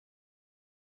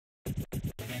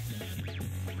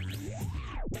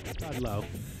Kudlow,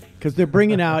 because they're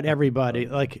bringing out everybody.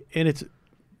 Like, and it's,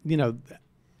 you know,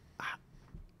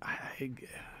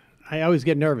 I always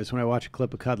get nervous when I watch a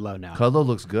clip of Kudlow now. Kudlow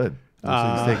looks good. Looks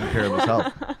like he's taking care of his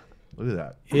health. Look at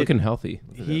that. Looking healthy.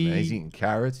 Look at that, man. He's eating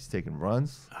carrots. He's taking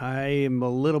runs. I am a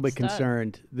little bit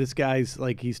concerned. This guy's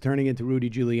like, he's turning into Rudy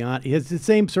Giuliani. He has the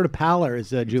same sort of pallor as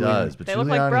Giuliani. He does, but They look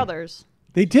like brothers.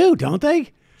 They do, don't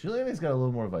they? Giuliani's got a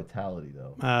little more vitality,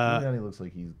 though. Giuliani looks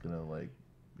like he's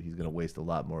gonna waste a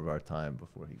lot more of our time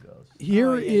before he goes.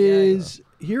 Here is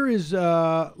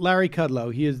Larry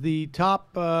Kudlow. He is the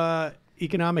top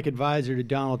economic advisor to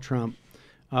Donald Trump.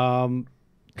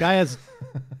 Guy has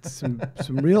some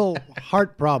real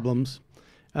heart problems,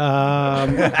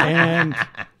 and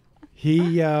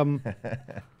he's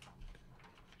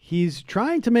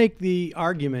trying to make the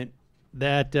argument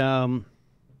that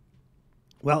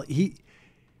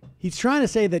he's trying to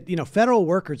say that, you know, federal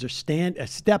workers are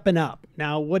stepping up.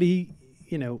 Now, what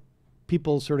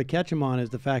people sort of catch him on is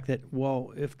the fact that,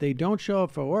 well, if they don't show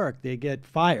up for work, they get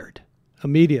fired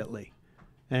immediately.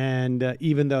 And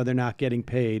even though they're not getting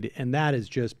paid, and that is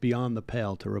just beyond the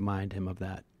pale to remind him of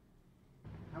that.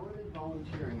 How are they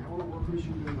volunteering? How are workers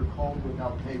who were called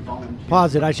without pay volunteering?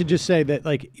 Pause it. I should just say that,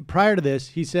 like, prior to this,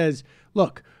 he says,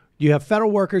 look, you have federal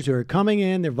workers who are coming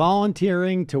in, they're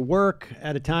volunteering to work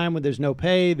at a time when there's no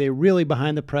pay. They're really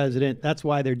behind the president. That's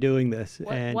why they're doing this.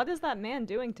 What is that man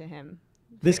doing to him?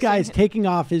 This guy is taking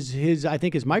off his I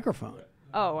think, his microphone.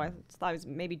 Oh, I thought he was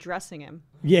maybe dressing him.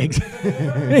 Yeah,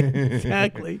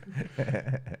 exactly.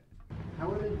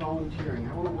 How are they volunteering?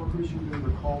 How are workers who were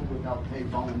called without pay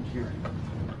volunteering?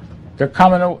 They're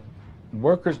coming to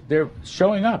workers. They're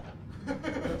showing up.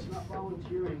 That's not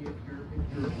volunteering if you're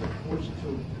forced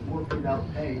to work without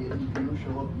pay and if you don't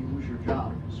show up, you lose your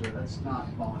job. So that's not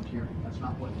volunteering. That's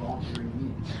not what volunteering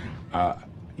means.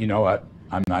 You know what?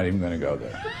 I'm not even going to go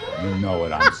there. You know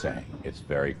what I'm saying. It's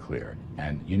very clear.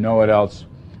 And you know what else?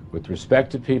 With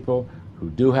respect to people who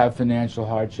do have financial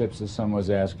hardships, as someone was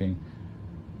asking,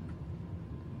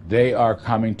 they are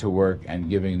coming to work and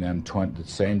giving them the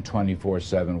same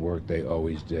 24/7 work they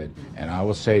always did. And I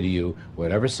will say to you,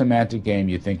 whatever semantic game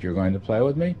you think you're going to play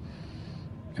with me,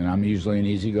 and I'm usually an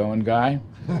easygoing guy,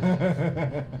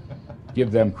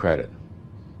 give them credit.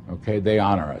 Okay? They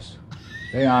honor us.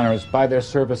 They honor us by their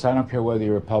service. I don't care whether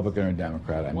you're Republican or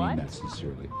Democrat. I mean that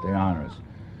sincerely. They honor us.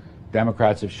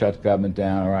 Democrats have shut government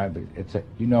down, all right? But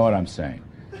you know what I'm saying.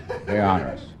 They honor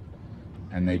us.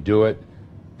 And they do it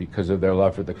because of their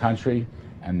love for the country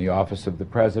and the office of the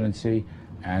presidency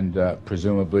and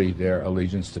presumably their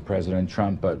allegiance to President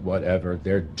Trump, but whatever,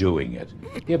 they're doing it.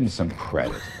 Give them some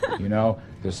credit. You know,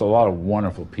 there's a lot of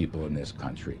wonderful people in this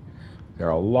country. There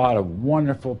are a lot of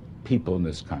wonderful people in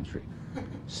this country.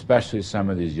 Especially some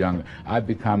of these young. I've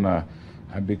become a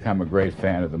great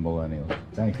fan of the millennials.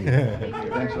 Thank you.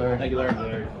 Thanks, Larry. Thank you,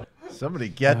 Larry. Somebody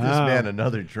get this man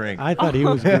another drink. I thought he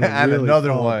was going to and really another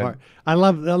fall one. apart. I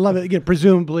love it. Again,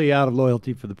 presumably out of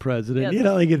loyalty for the president. Yeah, you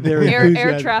know, like if they're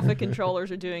air traffic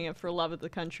controllers are doing it for love of the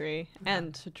country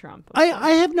and to Trump.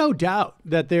 I have no doubt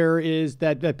that there is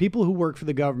that people who work for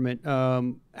the government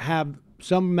have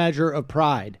some measure of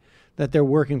pride that they're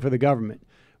working for the government.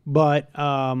 But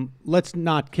let's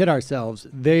not kid ourselves.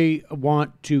 They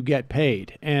want to get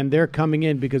paid, and they're coming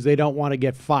in because they don't want to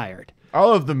get fired.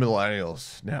 All of the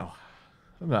millennials. No,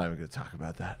 I'm not even going to talk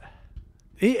about that.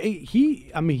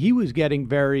 He was getting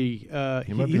very. He might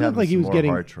be looked having like he was more getting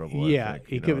heart trouble. Yeah, I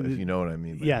think, if you know what I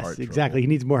mean. By yes, heart exactly. Trouble. He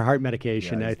needs more heart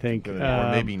medication. Yeah, I think,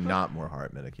 or maybe not more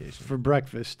heart medication for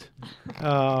breakfast.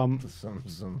 Some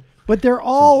but they're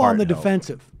all on heart the help.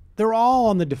 defensive. They're all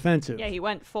on the defensive. Yeah, he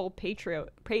went full patriot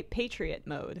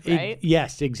mode, right?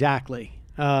 Yes, exactly.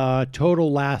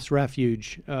 Total last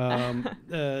refuge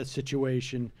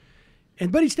situation.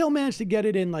 But he still managed to get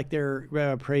it in, like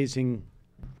they're praising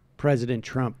President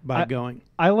Trump by going.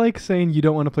 I like saying you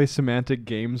don't want to play semantic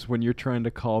games when you're trying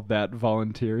to call that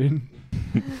volunteering.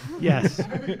 Yes.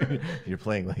 You're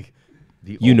playing like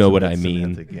the You know what ultimate I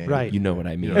mean. semantic game. Right. You know what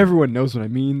I mean. Everyone knows what I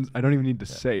mean. I don't even need to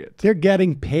say it. They're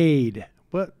getting paid.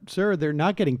 But, sir, they're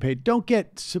not getting paid. Don't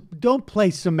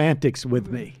play semantics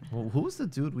with me. Well, who was the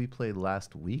dude we played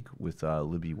last week with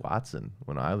Libby Watson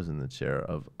when I was in the chair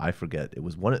of? I forget. It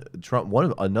was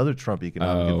another Trump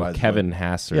economic advisor. Kevin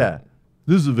Hasser. Yeah,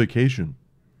 this is a vacation.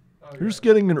 You're just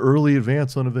getting an early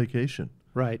advance on a vacation,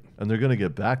 right? And they're going to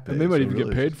get back pay. And they might even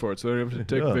get paid for it, so they don't have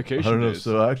to take vacation I don't know. days.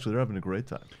 So actually, they're having a great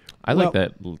time. I like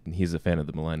that he's a fan of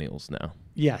the millennials now.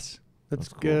 Yes. That's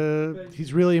cool.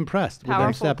 He's really impressed with them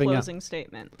Powerful stepping closing up.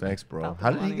 statement. Thanks, bro. About the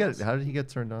How did he millennials. get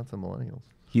turned on to millennials?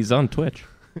 He's on Twitch.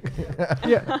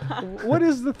 Yeah. What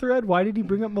is the thread? Why did he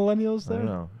bring up millennials I there? don't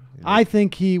know. I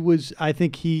think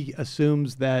he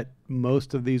assumes that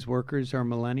most of these workers are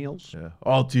millennials. Yeah.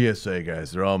 All TSA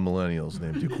guys, they're all millennials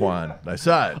named Duquan. I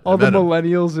saw it. All I the met 'em.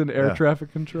 millennials in air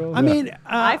traffic control. I mean,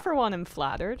 I, for one, am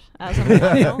flattered as a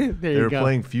millennial. there They you were go.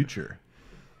 playing Future.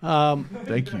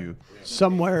 Thank you.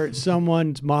 Somewhere,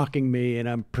 someone's mocking me, and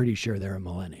I'm pretty sure they're a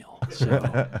millennial.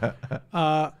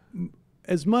 So,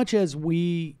 as much as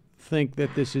we think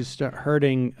that this is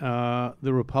hurting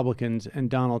the Republicans and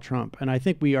Donald Trump, and I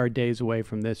think we are days away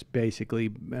from this.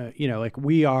 Basically, like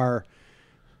we are.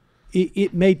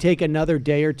 It may take another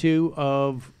day or two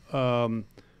of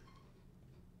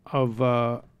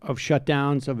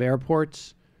shutdowns of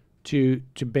airports to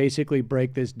basically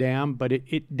break this dam, but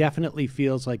it definitely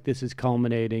feels like this is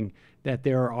culminating. That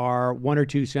there are one or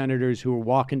two senators who are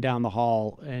walking down the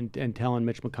hall and telling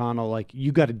Mitch McConnell, like,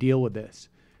 you got to deal with this.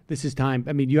 This is time.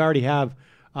 I mean, you already have,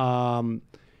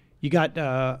 you got,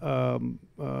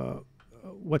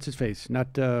 what's his face?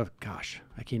 Not, gosh,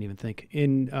 I can't even think.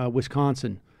 In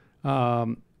Wisconsin,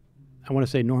 I want to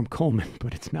say Norm Coleman,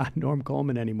 but it's not Norm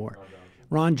Coleman anymore.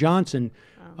 Ron Johnson,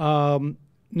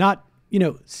 not,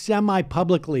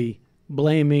 semi-publicly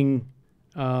blaming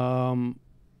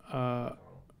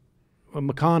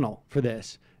McConnell for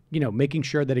this, making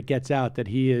sure that it gets out that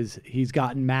he's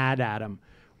gotten mad at him,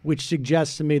 which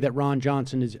suggests to me that Ron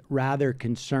Johnson is rather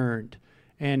concerned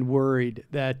and worried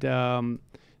that he's an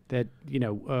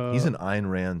Ayn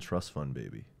Rand trust fund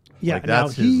baby. Yeah, like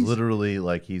that's literally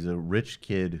like he's a rich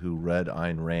kid who read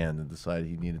Ayn Rand and decided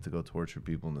he needed to go torture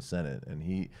people in the Senate, and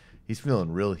he's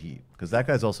feeling real heat because that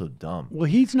guy's also dumb. Well,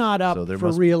 he's not up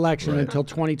for re-election until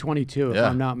 2022, if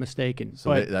I'm not mistaken.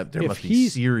 So but there must be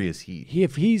serious heat.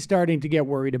 If he's starting to get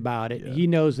worried about it, he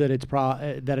knows that it's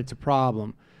a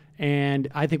problem, and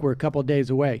I think we're a couple of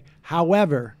days away.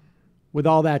 However, with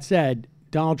all that said,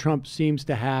 Donald Trump seems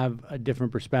to have a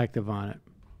different perspective on it.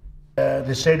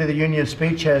 The State of the Union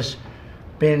speech has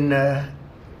been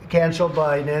canceled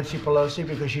by Nancy Pelosi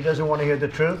because she doesn't want to hear the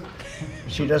truth.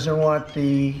 She doesn't want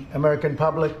the American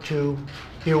public to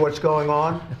hear what's going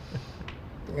on.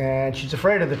 And she's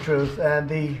afraid of the truth. And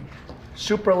the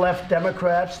super left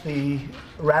Democrats, the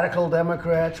radical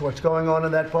Democrats, what's going on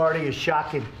in that party is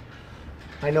shocking.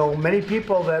 I know many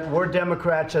people that were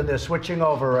Democrats and they're switching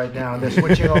over right now. They're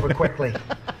switching over quickly.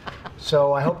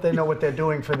 So I hope they know what they're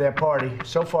doing for their party.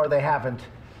 So far, they haven't.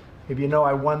 If you know,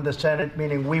 I won the Senate,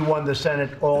 meaning we won the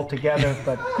Senate all together,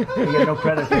 but they get no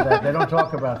credit for that. They don't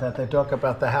talk about that. They talk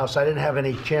about the House. I didn't have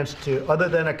any chance to, other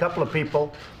than a couple of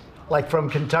people, like from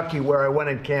Kentucky, where I went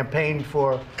and campaigned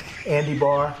for Andy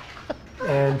Barr,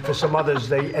 and for some others,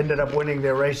 they ended up winning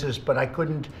their races, but I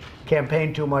couldn't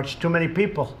campaign too much, too many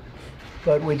people.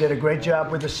 But we did a great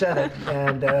job with the Senate,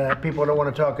 and people don't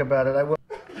want to talk about it. I will.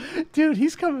 Dude,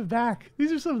 he's coming back.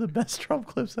 These are some of the best Trump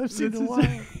clips I've seen in a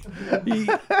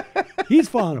while. He's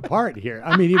falling apart here.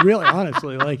 I mean, he really,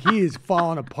 honestly, like, he is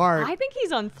falling apart. I think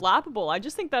he's unflappable. I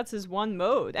just think that's his one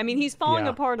mode. I mean, he's falling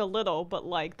apart a little, but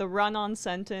like the run-on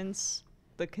sentence,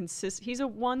 he's a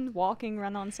one walking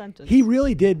run-on sentence. He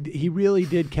really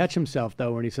did catch himself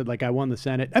though when he said, like, I won the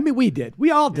Senate. I mean, we did.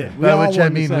 We all did. We all won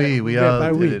the Senate. We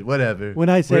all did it. Whatever. When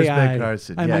I say where's Ben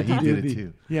Carson? Yeah, he did it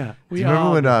too. Yeah. Do you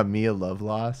remember when Mia Love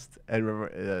lost? And remember,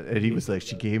 and he was like,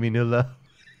 she gave me no love.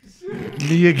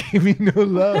 Mia gave me no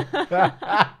love.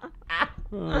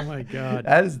 Oh my God.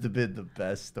 That has been the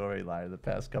best storyline of the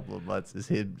past couple of months, is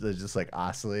him just like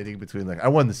oscillating between like, I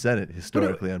won the Senate,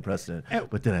 historically unprecedented,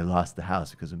 but then I lost the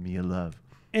House because of Mia Love.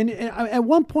 And at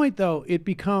one point though, it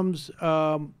becomes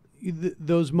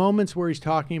those moments where he's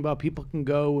talking about people can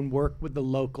go and work with the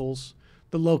locals,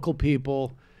 the local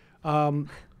people.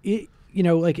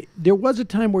 Like there was a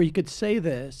time where you could say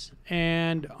this,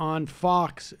 and on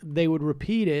Fox they would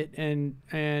repeat it,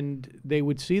 and they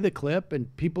would see the clip,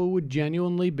 and people would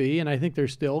genuinely be, and I think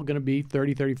there's still going to be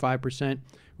 35%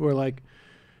 who are like,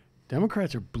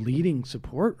 Democrats are bleeding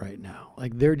support right now.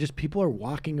 Like people are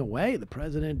walking away. The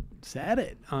president said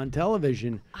it on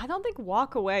television. I don't think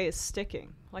walk away is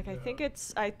sticking. Like I think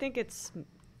it's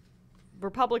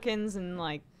Republicans and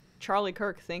like Charlie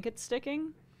Kirk think it's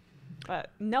sticking.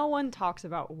 But no one talks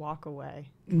about walk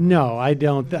away. No, I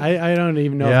don't. I don't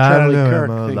even know if I Charlie don't know, Kirk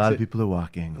Emma. thinks A lot of people are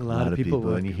walking. A lot of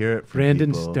people, and you hear it from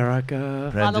Brandon people.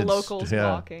 Starka. A lot of locals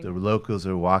walking. The locals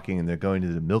are walking, and they're going to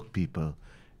the milk people,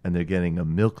 and they're getting a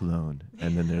milk loan,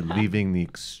 and then they're leaving the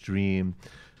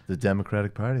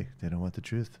Democratic Party. They don't want the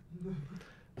truth.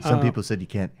 Some people said you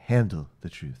can't handle the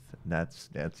truth, and that's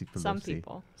Nancy Pelosi. Some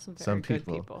people. Some very good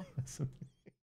people.